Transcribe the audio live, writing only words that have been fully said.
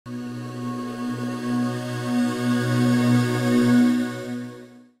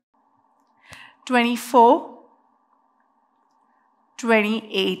24,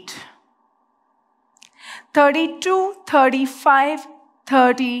 28, 32, 35,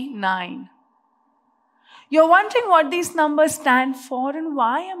 39. You're wondering what these numbers stand for and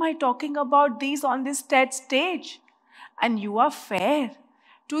why am I talking about these on this TED stage? And you are fair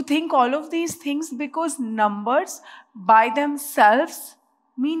to think all of these things because numbers by themselves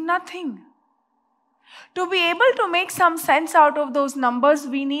mean nothing. To be able to make some sense out of those numbers,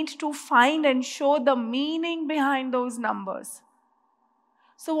 we need to find and show the meaning behind those numbers.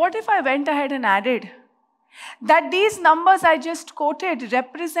 So what if I went ahead and added that these numbers I just quoted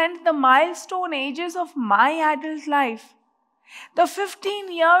represent the milestone ages of my adult life, the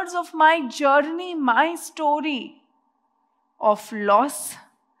 15 years of my journey, my story of loss,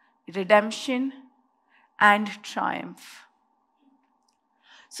 redemption, and triumph.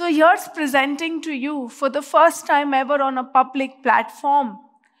 So here's presenting to you for the first time ever on a public platform,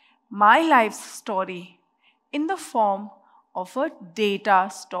 my life's story in the form of a data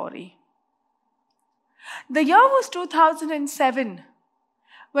story. The year was 2007,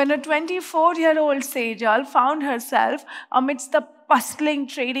 when a 24-year-old Sejal found herself amidst the bustling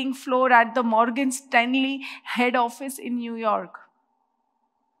trading floor at the Morgan Stanley head office in New York.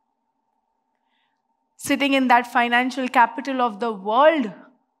 Sitting in that financial capital of the world,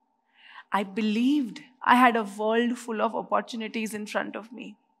 I believed I had a world full of opportunities in front of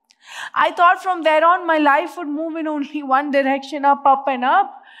me. I thought from there on my life would move in only one direction, up, up, and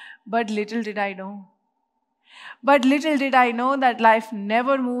up. But little did I know. That life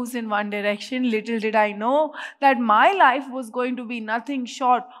never moves in one direction. Little did I know that my life was going to be nothing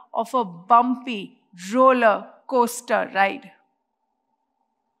short of a bumpy roller coaster ride.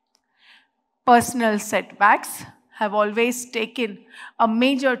 Personal setbacks have always taken a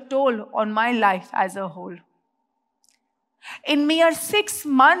major toll on my life as a whole. In mere 6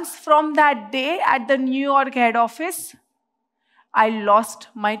 months from that day at the New York head office, I lost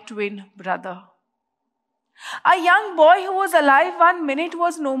my twin brother. A young boy who was alive one minute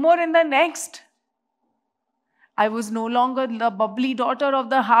was no more in the next. I was no longer the bubbly daughter of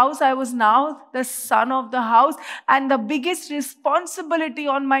the house. I was now the son of the house. And the biggest responsibility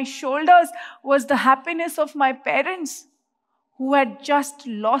on my shoulders was the happiness of my parents, who had just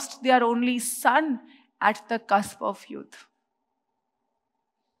lost their only son at the cusp of youth.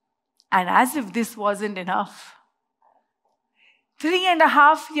 And as if this wasn't enough,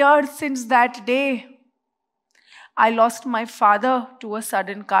 3.5 years since that day, I lost my father to a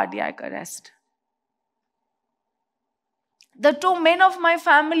sudden cardiac arrest. The two men of my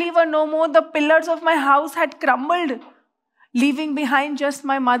family were no more. The pillars of my house had crumbled, leaving behind just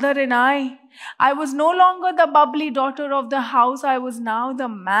my mother and I. I was no longer the bubbly daughter of the house. I was now the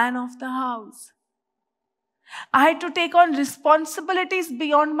man of the house. I had to take on responsibilities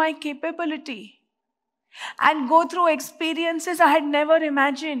beyond my capability and go through experiences I had never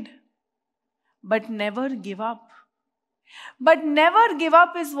imagined. But never give up. But never give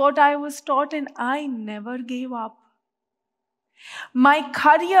up is what I was taught, and I never gave up. My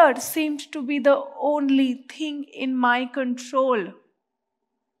career seemed to be the only thing in my control.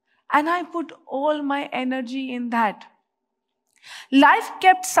 And I put all my energy in that. Life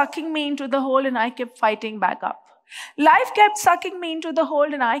kept sucking me into the hole and I kept fighting back up. Life kept sucking me into the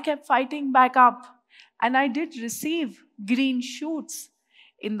hole and I kept fighting back up. And I did receive green shoots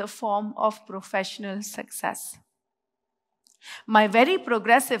in the form of professional success. My very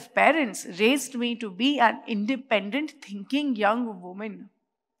progressive parents raised me to be an independent thinking young woman.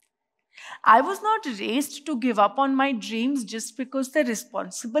 I was not raised to give up on my dreams just because the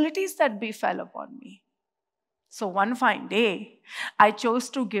responsibilities that befell upon me. So one fine day, I chose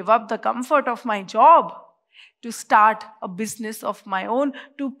to give up the comfort of my job to start a business of my own,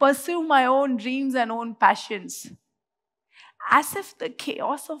 to pursue my own dreams and own passions. As if the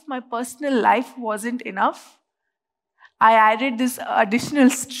chaos of my personal life wasn't enough, I added this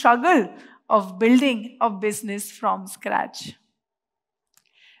additional struggle of building a business from scratch.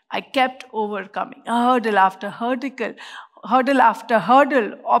 I kept overcoming hurdle after hurdle,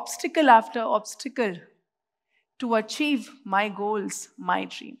 obstacle after obstacle to achieve my goals, my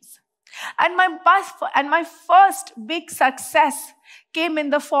dreams. And my first big success came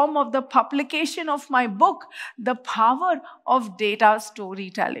in the form of the publication of my book, The Power of Data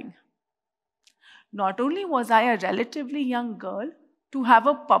Storytelling. Not only was I a relatively young girl to have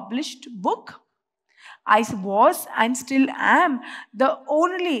a published book, I was and still am the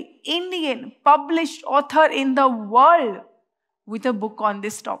only Indian published author in the world with a book on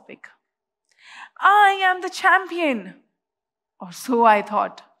this topic. I am the champion, or so I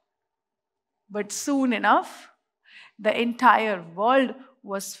thought. But soon enough, the entire world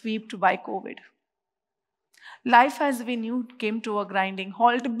was swept by COVID. Life as we knew came to a grinding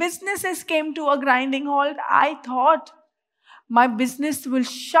halt. Businesses came to a grinding halt. I thought my business will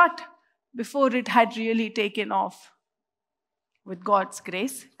shut before it had really taken off. With God's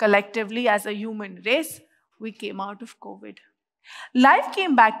grace, collectively as a human race, we came out of COVID. Life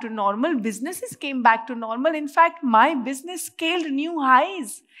came back to normal. Businesses came back to normal. In fact, my business scaled new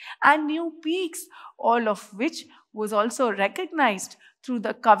highs and new peaks, all of which was also recognized through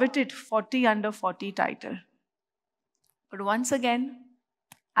the coveted 40 under 40 title. But once again,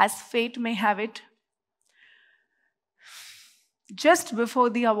 as fate may have it, just before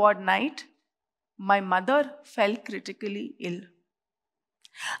the award night, my mother fell critically ill.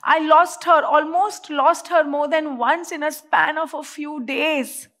 I almost lost her more than once in a span of a few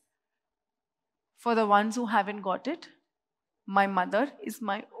days. For the ones who haven't got it, my mother is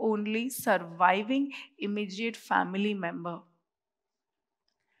my only surviving immediate family member.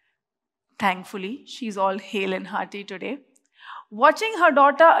 Thankfully, she's all hale and hearty today. Watching her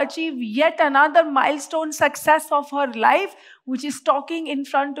daughter achieve yet another milestone success of her life, which is talking in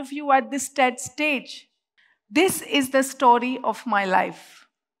front of you at this TED stage. This is the story of my life,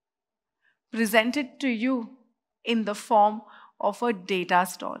 presented to you in the form of a data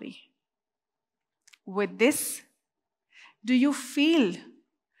story. With this, do you feel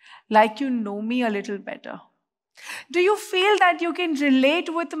like you know me a little better? Do you feel that you can relate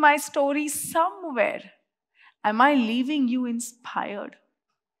with my story somewhere? Am I leaving you inspired?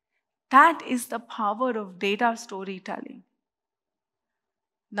 That is the power of data storytelling.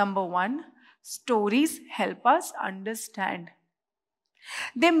 Number one, stories help us understand.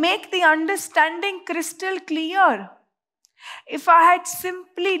 They make the understanding crystal clear. If I had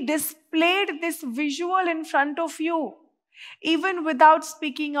simply displayed this visual in front of you, even without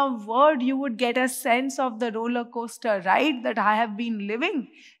speaking a word, you would get a sense of the roller coaster ride that I have been living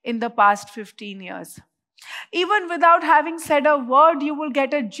in the past 15 years. Even without having said a word, you will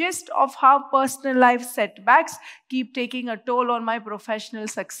get a gist of how personal life setbacks keep taking a toll on my professional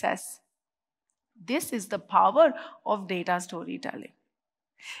success. This is the power of data storytelling.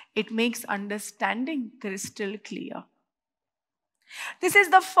 It makes understanding crystal clear. This is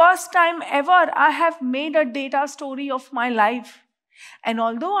the first time ever I have made a data story of my life. And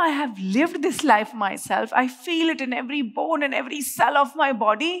although I have lived this life myself, I feel it in every bone and every cell of my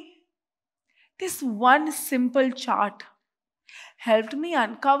body. This one simple chart helped me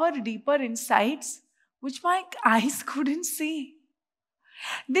uncover deeper insights which my eyes couldn't see.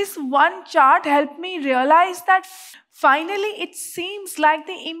 This one chart helped me realize that finally it seems like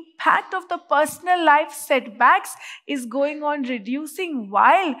the impact of the personal life setbacks is going on reducing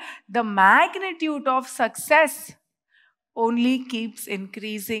while the magnitude of success only keeps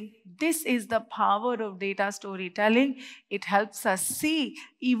increasing. This is the power of data storytelling. It helps us see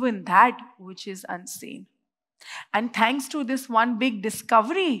even that which is unseen. And thanks to this one big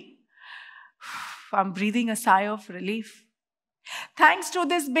discovery, I'm breathing a sigh of relief. Thanks to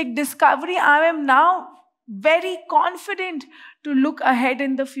this big discovery, I am now very confident to look ahead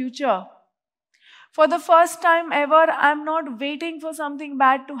in the future. For the first time ever, I'm not waiting for something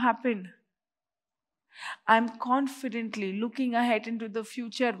bad to happen. I'm confidently looking ahead into the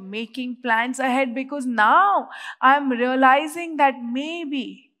future, making plans ahead, because now I'm realizing that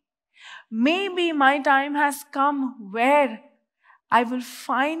maybe my time has come where I will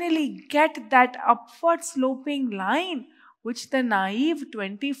finally get that upward sloping line which the naive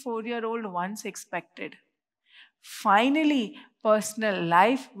 24-year-old once expected. Finally, personal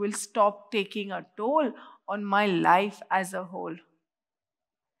life will stop taking a toll on my life as a whole.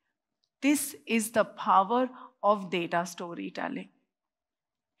 This is the power of data storytelling.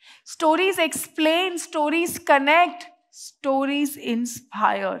 Stories explain, stories connect, stories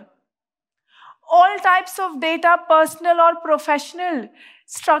inspire. All types of data, personal or professional,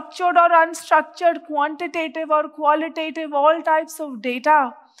 structured or unstructured, quantitative or qualitative, all types of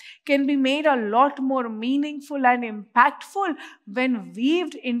data can be made a lot more meaningful and impactful when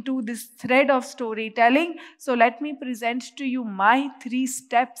weaved into this thread of storytelling. So let me present to you my 3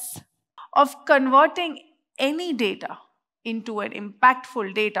 steps of converting any data into an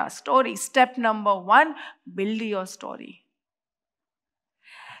impactful data story. Step number 1, build your story.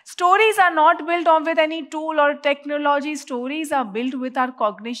 Stories are not built on with any tool or technology. Stories are built with our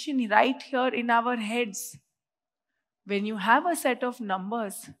cognition right here in our heads. When you have a set of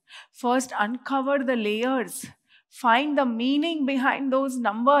numbers, first uncover the layers, find the meaning behind those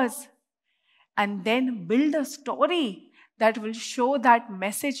numbers, and then build a story that will show that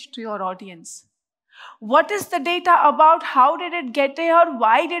message to your audience. What is the data about? How did it get here?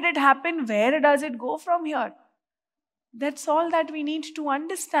 Why did it happen? Where does it go from here? That's all that we need to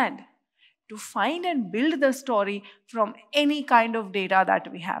understand to find and build the story from any kind of data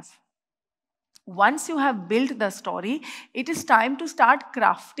that we have. Once you have built the story, it is time to start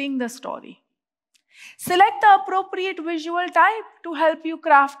crafting the story. Select the appropriate visual type to help you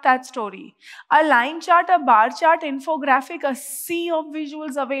craft that story. A line chart, a bar chart, infographic, a sea of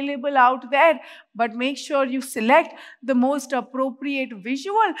visuals available out there. But make sure you select the most appropriate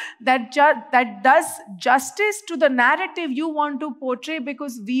visual that does justice to the narrative you want to portray,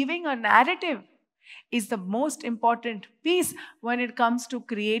 because weaving a narrative is the most important piece when it comes to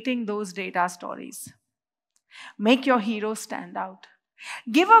creating those data stories. Make your hero stand out.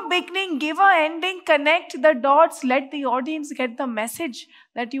 Give a beginning, give an ending, connect the dots, let the audience get the message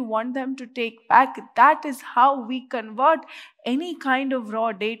that you want them to take back. That is how we convert any kind of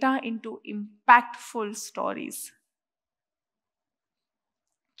raw data into impactful stories.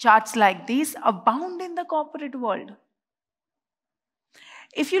 Charts like these abound in the corporate world.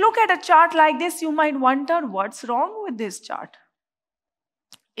 If you look at a chart like this, you might wonder what's wrong with this chart.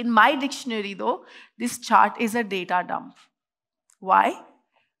 In my dictionary though, this chart is a data dump. Why?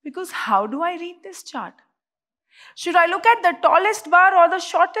 Because how do I read this chart? Should I look at the tallest bar or the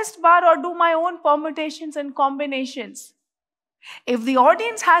shortest bar, or do my own permutations and combinations? If the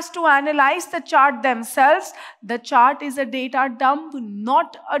audience has to analyze the chart themselves, the chart is a data dump,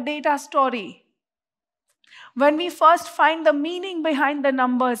 not a data story. When we first find the meaning behind the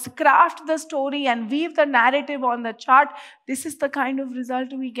numbers, craft the story and weave the narrative on the chart, this is the kind of result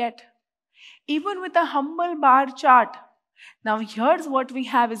we get. Even with a humble bar chart. Now here's what we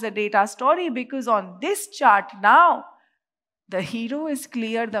have is a data story, because on this chart now, the hero is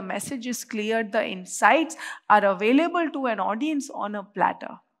clear, the message is clear, the insights are available to an audience on a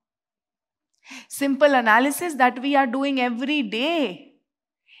platter. Simple analysis that we are doing every day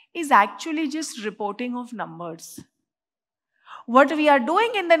is actually just reporting of numbers. What we are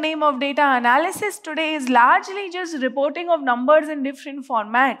doing in the name of data analysis today is largely just reporting of numbers in different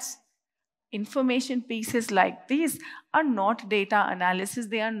formats. Information pieces like these are not data analysis,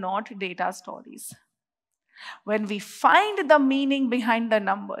 they are not data stories. When we find the meaning behind the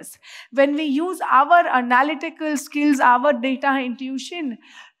numbers, when we use our analytical skills, our data intuition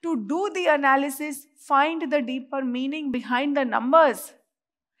to do the analysis, find the deeper meaning behind the numbers,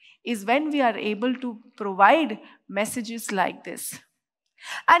 is when we are able to provide messages like this.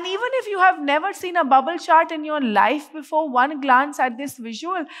 And even if you have never seen a bubble chart in your life before, one glance at this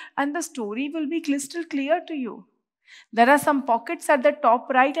visual and the story will be crystal clear to you. There are some pockets at the top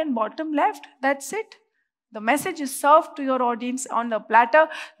right and bottom left. That's it. The message is served to your audience on the platter.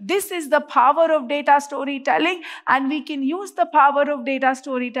 This is the power of data storytelling, and we can use the power of data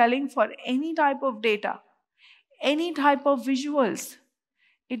storytelling for any type of data, any type of visuals.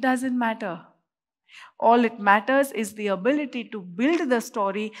 It doesn't matter. All it matters is the ability to build the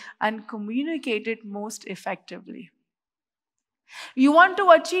story and communicate it most effectively. You want to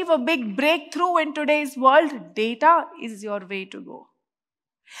achieve a big breakthrough in today's world? Data is your way to go.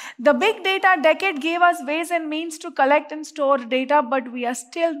 The big data decade gave us ways and means to collect and store data, but we are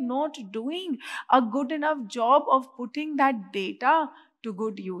still not doing a good enough job of putting that data to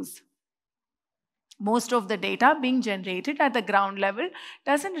good use. Most of the data being generated at the ground level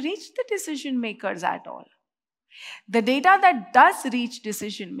doesn't reach the decision makers at all. The data that does reach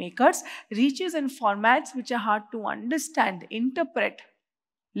decision makers reaches in formats which are hard to understand, interpret,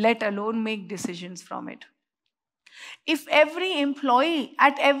 let alone make decisions from it. If every employee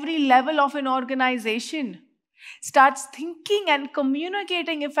at every level of an organization starts thinking and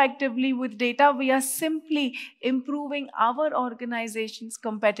communicating effectively with data, we are simply improving our organization's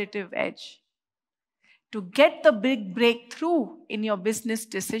competitive edge. To get the big breakthrough in your business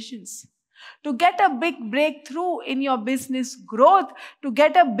decisions, to get a big breakthrough in your business growth, to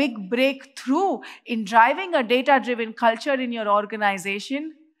get a big breakthrough in driving a data-driven culture in your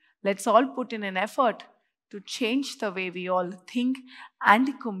organization, let's all put in an effort to change the way we all think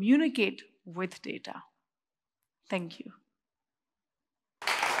and communicate with data. Thank you.